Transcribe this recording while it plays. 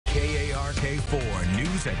KARK4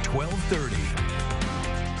 News at 12:30.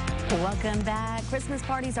 Welcome back. Christmas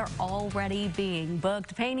parties are already being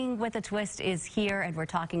booked. Painting with a Twist is here, and we're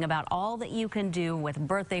talking about all that you can do with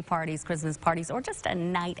birthday parties, Christmas parties, or just a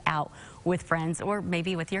night out with friends, or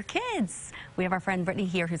maybe with your kids. We have our friend Brittany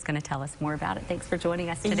here who's going to tell us more about it. Thanks for joining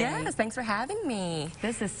us today. Yes, thanks for having me.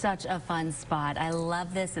 This is such a fun spot. I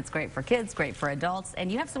love this. It's great for kids, great for adults,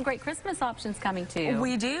 and you have some great Christmas options coming too.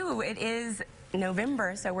 We do. It is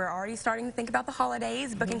November, so we're already starting to think about the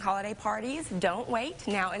holidays, booking holiday parties. Don't wait.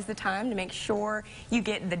 Now is the time to make sure you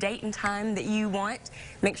get the date and time that you want.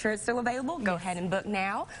 Make sure it's still available. Go ahead and book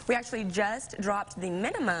now. We actually just dropped the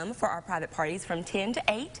minimum for our private parties from 10 to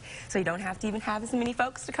 8, so you don't have to even have as many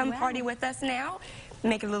folks to come party with us now.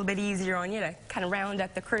 Make it a little bit easier on you to kind of round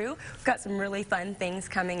up the crew. We've got some really fun things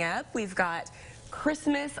coming up. We've got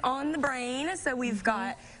Christmas on the brain, so we've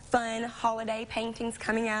got fun holiday paintings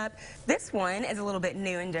coming up. This one is a little bit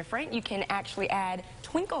new and different. You can actually add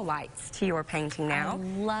twinkle lights to your painting now.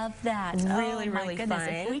 I love that. Really, oh, my really goodness.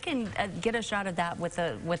 fun. If we can get a shot of that with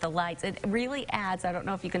the lights, it really adds. I don't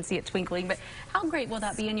know if you can see it twinkling, but how great will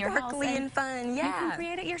that be in your house? Sparkly and fun, yeah. You can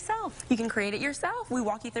create it yourself. You can create it yourself. We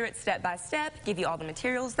walk you through it step by step, give you all the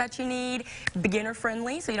materials that you need, beginner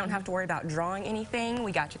friendly, so you don't have to worry about drawing anything.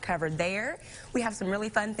 We got you covered there. We have some really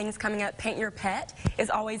fun things coming up. Paint Your Pet is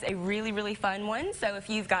always a really, really fun one. So if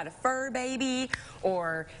you've got a fur baby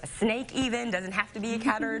or a snake even, doesn't have to be a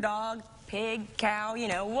cat or a dog, pig, cow, you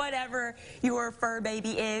know, whatever your fur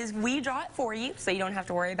baby is, we draw it for you, so you don't have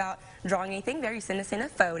to worry about drawing anything there. You send us in a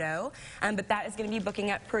photo, but that is going to be booking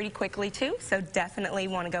up pretty quickly too, so definitely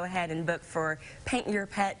want to go ahead and book for Paint Your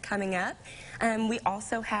Pet coming up. We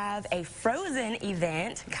also have a Frozen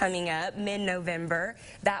event coming up mid-November.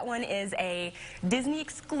 That one is a Disney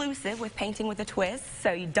exclusive with Painting with a Twist,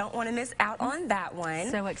 so you don't want to miss out on that one.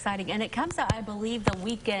 So exciting. And it comes out, I believe, the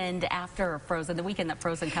weekend after Frozen, the weekend that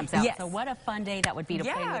Frozen comes out. Yes. So what a fun day that would be to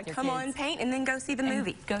play with your kids. Yeah, come on, paint, and then go see the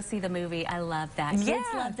movie. Go see the movie. I love that. Yeah. Kids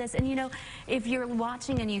love this. And, you know, if you're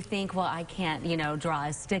watching and you think, well, I can't, you know, draw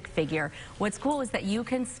a stick figure, what's cool is that you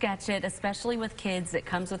can sketch it, especially with kids. It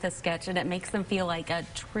comes with a sketch, and it makes them feel like a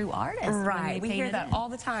true artist. Right. We hear that all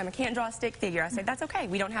the time. I can't draw a stick figure. I say, that's okay.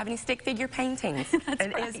 We don't have any stick figure paintings.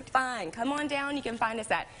 It is fine. Come on down. You can find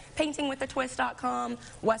us at paintingwithatwist.com,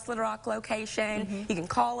 West Little Rock location. You can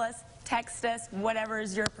call us, text us, whatever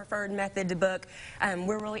is your preferred method to book.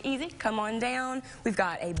 We're really easy. Come on down. We've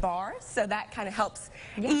got a bar, so that kind of helps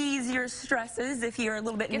ease your stresses if you're a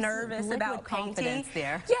little bit nervous about painting.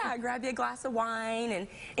 There. Yeah, grab you a glass of wine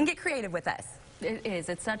and get creative with us. It is.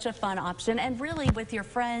 It's such a fun option. And really, with your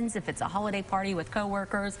friends, if it's a holiday party with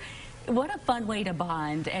coworkers, what a fun way to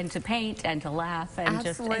bond and to paint and to laugh and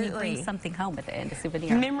just bring something home with it and a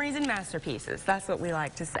souvenir. Memories and masterpieces. That's what we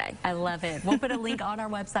like to say. I love it. We'll put a link on our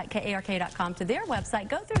website, KARK.com, to their website.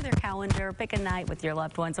 Go through their calendar, pick a night with your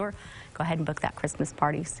loved ones, or go ahead and book that Christmas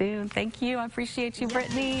party soon. Thank you. I appreciate you,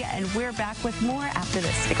 Brittany. And we're back with more after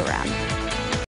this. Stick around.